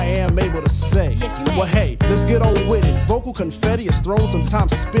if I am able to say. Yes, you may. Well, hey, let's get on with it. Vocal confetti is thrown,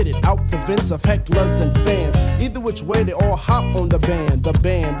 sometimes spit it out the vents of hecklers and fans. Either which way, they all hop on the band. The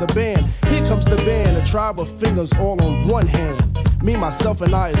band, the band. Here comes the band, a tribe of fingers all on one hand. Me, myself,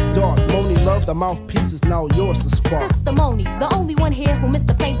 and I is dark. Moni Love, the mouthpiece is now yours to spark. Sister Moni, the only one here who missed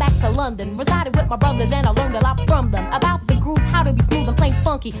the plane back to London. Resided with my brothers and I learned a lot from them. About the groove, how to be smooth and plain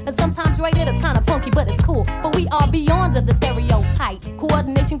funky. And sometimes rated it's kinda funky, but it's cool. For we are beyond the stereotype.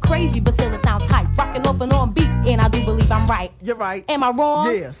 Coordination crazy, but still it sounds hype. Rocking off and on beat, and I do believe I'm right. You're right. Am I wrong?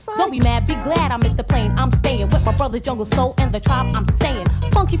 Yes. Don't be mad, be glad I missed the plane. I'm staying with my brothers Jungle Soul and the tribe I'm staying.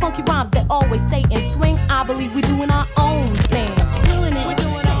 Funky, funky rhymes that always stay in swing. I believe we doing our own thing. Doing it. We're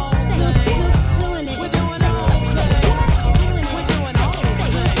doing our own thing. Doing it. We're doing our own thing. We're doing our own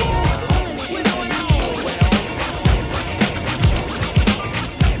thing. We're doing our own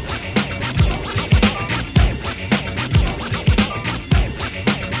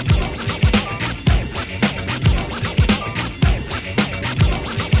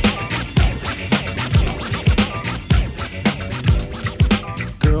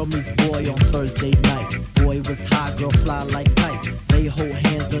Girl meets boy on Thursday night. Boy was high, girl fly like night.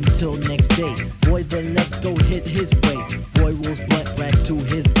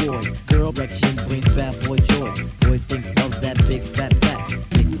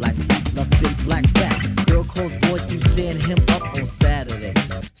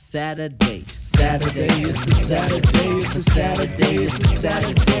 Saturday. Saturday, it's a Saturday, it's a Saturday, it's a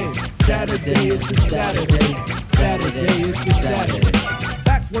Saturday. Saturday, it's a Saturday. Saturday, it's a Saturday.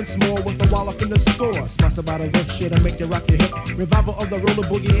 Back once more with a wallop in the score. Smash about a riff shit and make you rock your hip. Revival of the roller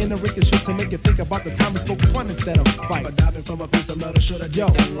boogie in the ricochet to make you think about the time we spoke fun instead of fight. But diving from a piece of metal should have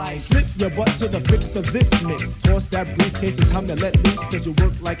taken life. Slip your butt to the fix of this mix. Toss that briefcase, it's time to let loose. Cause you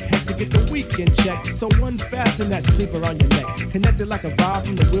work like heck to get the weekend check. So unfasten that sleeper on your neck. Connected like a vibe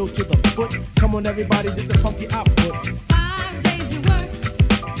from the wheel to the foot. Come on everybody, get the funky output. 5 days you work,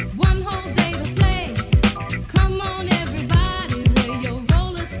 1 whole day to play. Come on everybody, wear your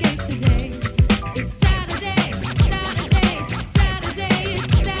roller skates today. It's Saturday, Saturday, Saturday,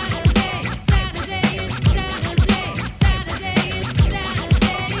 it's Saturday, Saturday, it's Saturday, Saturday, it's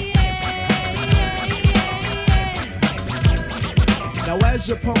Saturday, Now as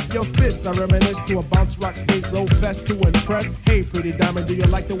you pump your fists, I reminisce to a bounce rock skate roll fest to impress. Hey pretty diamond, do you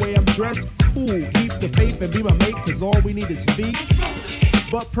like the way I'm dressed? Cool, keep the faith and be my mate, cause all we need is feet.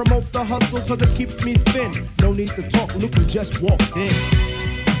 But promote the hustle cause it keeps me thin. No need to talk, Luke who just walked in.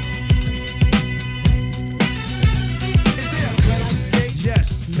 Is there a gun on stage?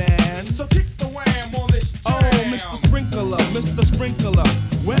 Yes, man. So kick the wham on this jam. Oh, Mr. Sprinkler, Mr. Sprinkler.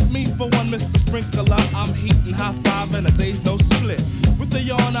 Wet me for one, Mr. Sprinkler. I'm heating high five and a day's no split. With a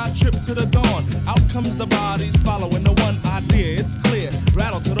yawn, I trip to the dawn. Out comes the bodies following the one idea. It's clear.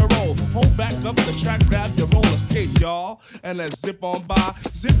 Rattle to the roll. Hold back up the track, grab your roller skates, y'all. And let's zip on by.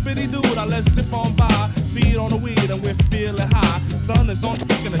 Zippity doo, now let's zip on by. Feed on the weed and we're feeling high. Sun is on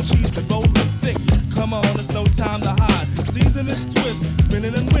thick and the cheese is golden thick. Come on, it's no time to hide. Season is twist,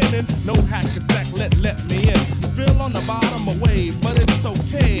 spinning and winning. No hack and sack, let me in. Spill on the bottom of wave, but it's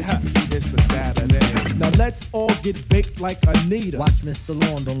okay. It's a Saturday. Now let's all get baked like Anita. Watch Mr.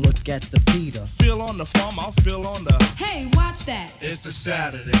 Lawn, don't look at the Peter. Feel on the farm, I'll feel on the. Hey, watch that. It's a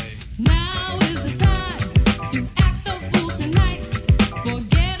Saturday. Now is the time to act the fool tonight.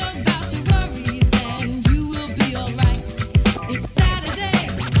 Forget about your worries and you will be alright. It's Saturday,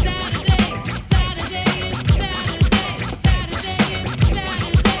 Saturday, Saturday, it's Saturday, Saturday, it's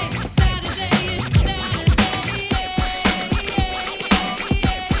Saturday, Saturday, it's Saturday,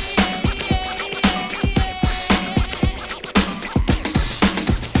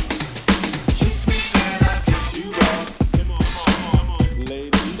 Kiss me and I kiss you back. Come on,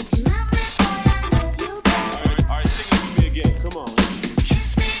 ladies. Alright, sing it with me again. Come on. Kiss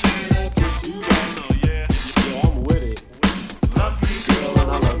me and I kiss you back. Oh yeah, I'm with it. Love you, girl, and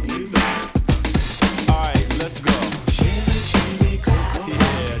I love you back. Alright, let's go. Shimmy, shimmy, cocoa.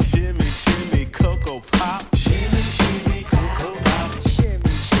 Yeah, shimmy, shimmy, cocoa pop. Shimmy, shimmy, cocoa pop.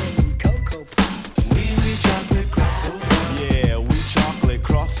 Shimmy, shimmy, cocoa pop. We chocolate crossover. Yeah, we chocolate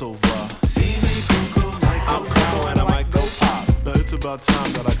crossover. See me, cocoa, Michael. I'm cocoa and I might go pop. Now it's about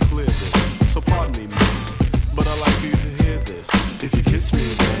time that I clear this. So pardon me, miss, but I'd like for you to hear this. If you kiss me,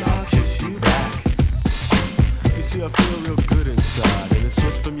 then I'll kiss you back. You see, I feel real good inside, and it's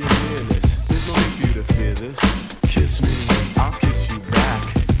just from your nearness. There's no need for you to fear this. Kiss me, I'll kiss you back.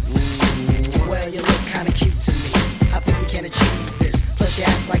 Well, you look kinda cute to me. I think we can achieve this. Plus you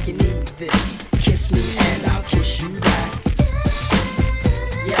act like you need this. Kiss me and I'll kiss you back.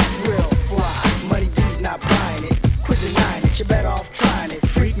 Yeah, real fly. Money B's not buying it. Quit denying it. You're better off trying it.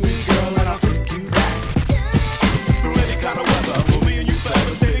 Freak me, girl, and I'll freak you back. Through any kind of weather, will me and you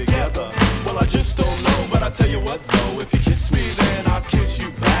forever stay together? Well, I just don't know, but I tell you what though, if you kiss me, then I'll kiss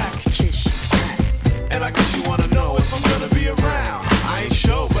you back. Kiss you back. And I guess you wanna know if I'm gonna be around. I ain't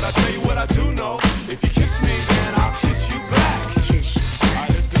sure, but I tell you what I do know. If you kiss me, then I'll kiss you back. Kiss you back.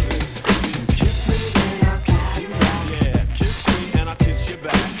 Alright, let's do this. If you kiss me, then I'll kiss you back. Yeah, kiss me and I'll kiss you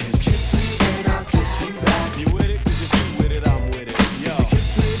back. Kiss me and I'll kiss you back. You with it? 'Cause if you with it, I'm with it. Yo. If you kiss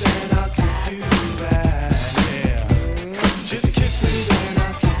me, then I'll kiss you back. Yeah. Just kiss me, then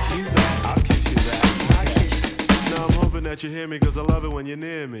I'll kiss you back. I'll kiss you back. Now I'm hoping that you hear me, 'cause I love it when you're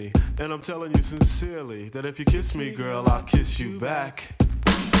near me. And I'm telling you sincerely that if you kiss me, girl, I'll kiss you back.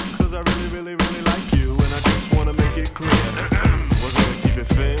 'Cause I really, really, really like you, and I just wanna make it clear. We're gonna keep it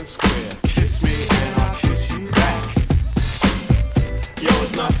fair and square. Kiss me and I'll kiss you back. Yo,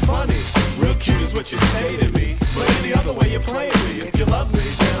 it's not funny. Real cute is what you say to me. But any other way you play me, if you love me,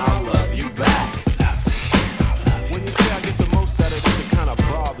 then I'll love you back. When you say I get the most out of this, it kinda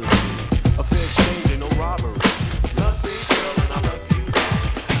bothers me. A fair exchange and no robbery. Love me, girl, and I love you back.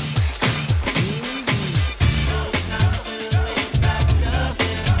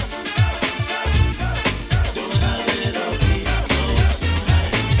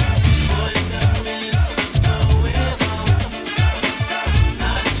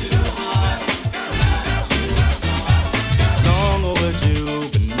 Long overdue,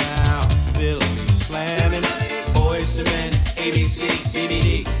 but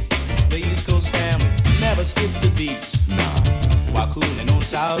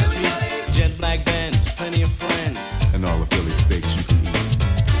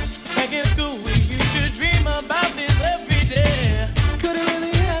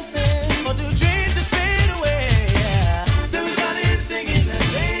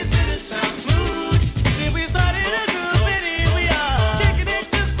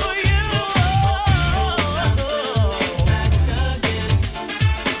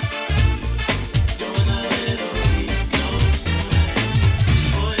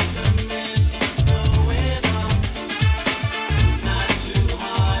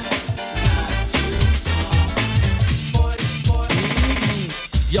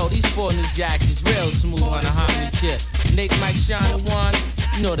Miss Jack is real smooth on the harmony tip. Nate Mike Shine the one,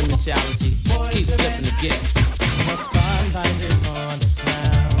 you know the mentality. Keep flipping the gift. The spotlight is on us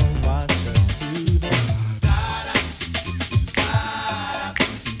now. Watch us do this.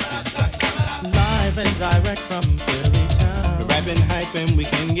 Live and direct from Philly town. Rapping, hyping, we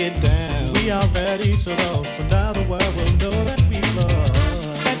can get down. We are ready to roll, so now the world will know that we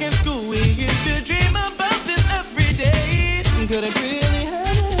love. Back in school, we used to dream about this every day. Could it really happen?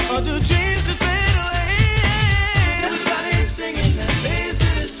 Or do dreams just fade away? We started singing that bass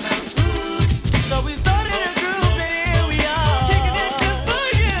and it sounds good. So we started a group and here we are, kicking it just for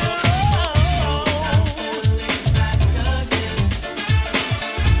you.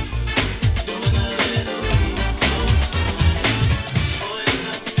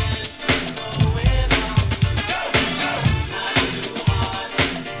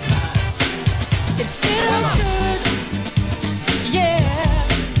 It feels good, yeah.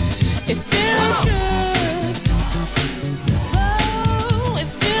 It feels good. Oh, it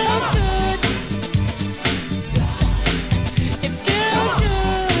feels good. It feels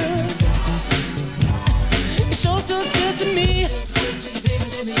good. It sure feels good to me.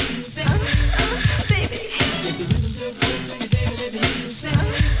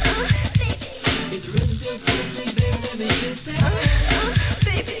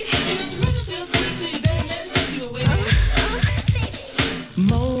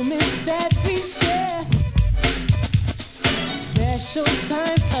 Moments that we share, special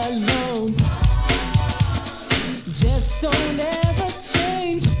times alone, just don't ever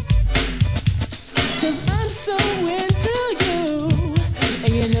change. 'Cause I'm so into you,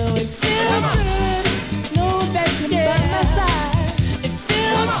 and you know it feels good. Know that you're by my side. It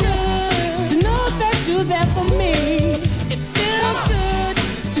feels good to know that you're there for me. It feels good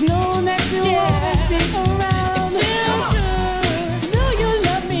to know that you always be around. It feels good to know you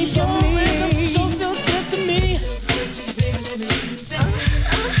love me for me. Sure feels good to me.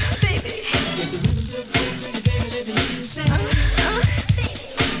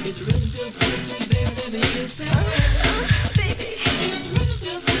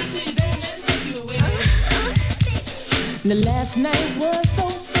 The last night was so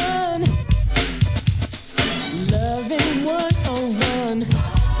fun, loving one-on-one.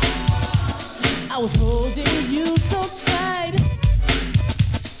 I was holding you so tight.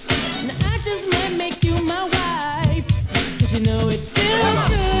 Now I just might make you my wife. 'Cause you know it feels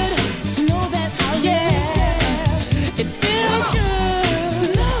good to know that I'll love you. It feels good to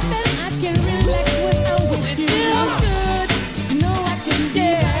know that I can relax when I'm with you. It feels good to know I can be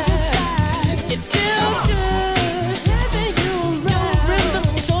by your side. It feels good having you around.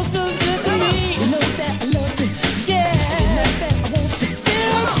 It sure feels good to me. You know that I love you, yeah. You know that I want you.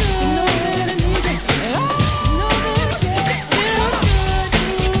 Feels good. You know that I need you. Oh, you know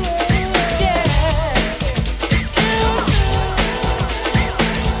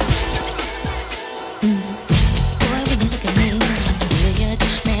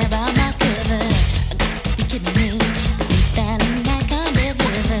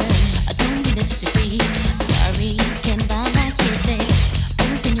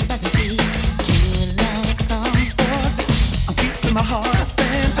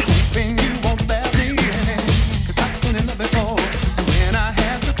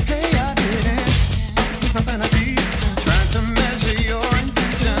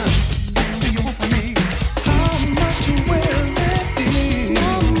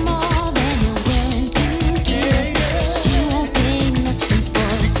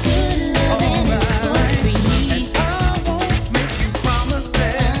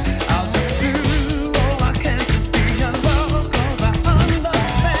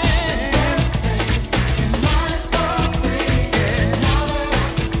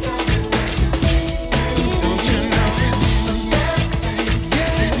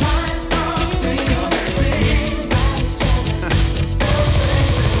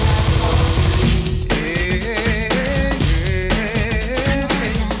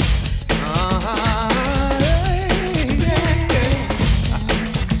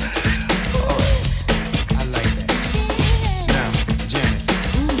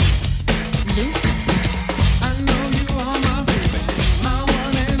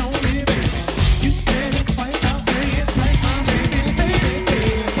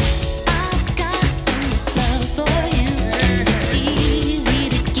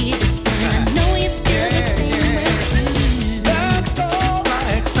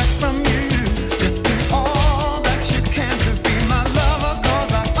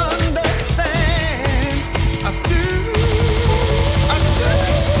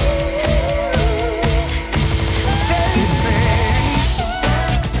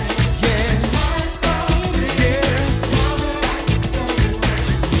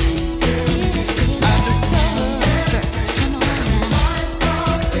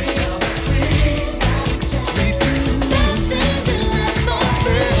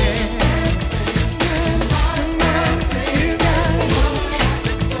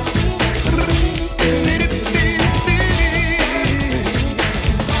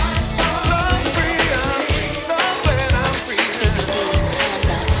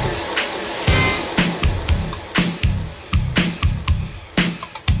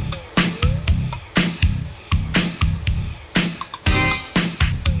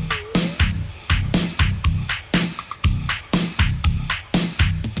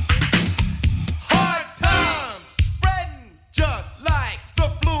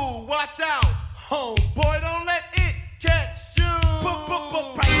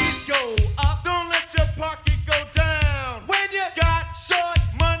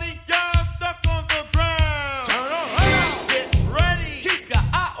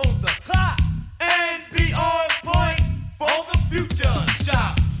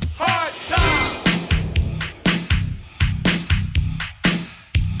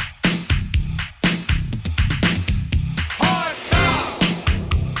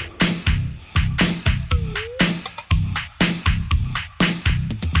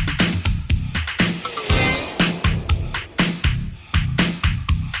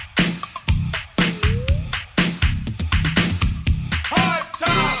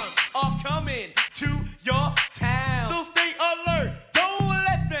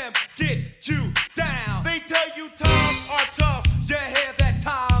get you down. They tell you times are tough. You hear that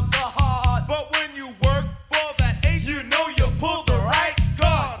times are hard. But when you work for that H, you know you pull the right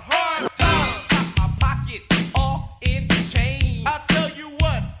card. Hard times. Got my pockets all in change. I tell you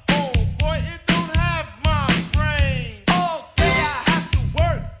what, oh boy, it don't have my brain. All day I have to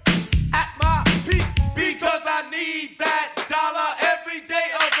work at my peak because I need that dollar every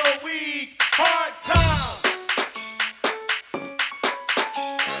day of the week. Hard times.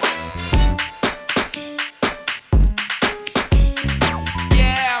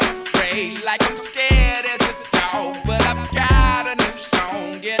 Like I'm scared as a dog, but I've got a new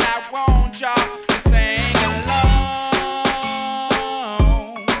song and I want y'all to sing along,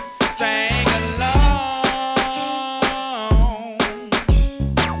 sing along.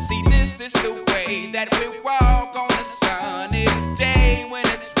 See, this is the way that we walk on a sunny day when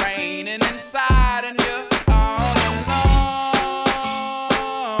it's raining inside and you're all alone,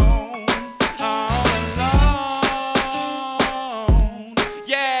 all alone.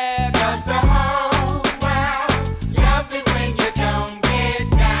 Yeah. The whole world loves it when you don't get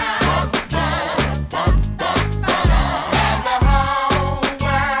down. And the whole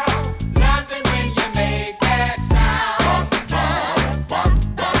world loves it when you make that sound.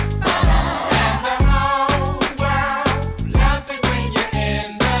 And the whole world loves it when you're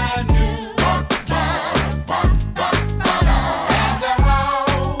in the news. And the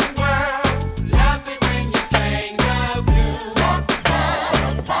whole world loves it when you sing the blues.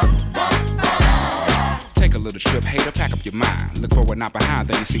 Take a little trip, hater, pack up your mind. Look forward, not behind,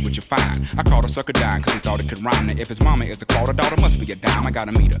 then you see what you find. I called a sucker dime, cause he thought it could rhyme. Now if his mama is a quarter, daughter must be a dime. I got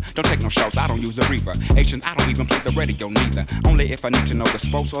a meter, don't take no shots, I don't use a reaver. Asian, I don't even play the radio neither. Only if I need to know the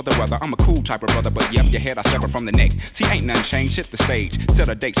sports or the weather. I'm a cool type of brother, but yep, your head I sever from the neck. See, ain't nothing changed, hit the stage. Set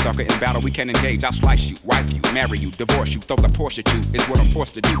a date, sucker, in battle we can engage. I'll slice you, wife you, marry you, divorce you, throw the Porsche at you. Is what I'm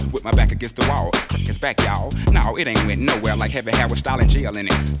forced to do, with my back against the wall. Crack his back, y'all. No, it ain't went nowhere like heavy hair with style and gel in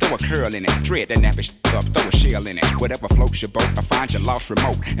it. Throw a curl in it, dread that nappy up, throw a shell in it. Whatever floats your boat, I find your lost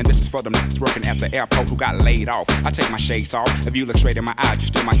remote. And this is for them niggas working at the airport who got laid off. I take my shades off. If you look straight in my eyes, you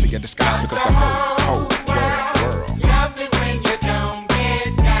still might see a disguise. Because the whole world loves it when you don't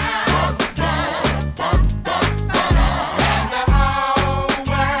get down. And the whole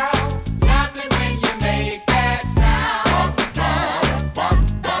world loves it when you make that sound. And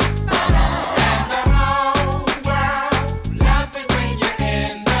the whole world loves it when you're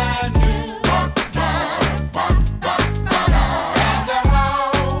in the news. And the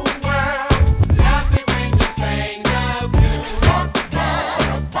whole world loves it when you sing the blues.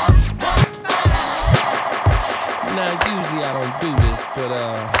 Now, usually I don't do this, but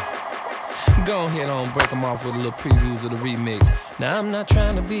go ahead on, break them off with a little previews of the remix. Now, I'm not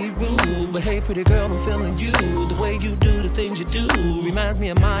trying to be rude, but hey, pretty girl, I'm feeling you. The way you do the things you do reminds me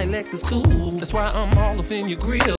of my Lexus cool. That's why I'm all up in your grill.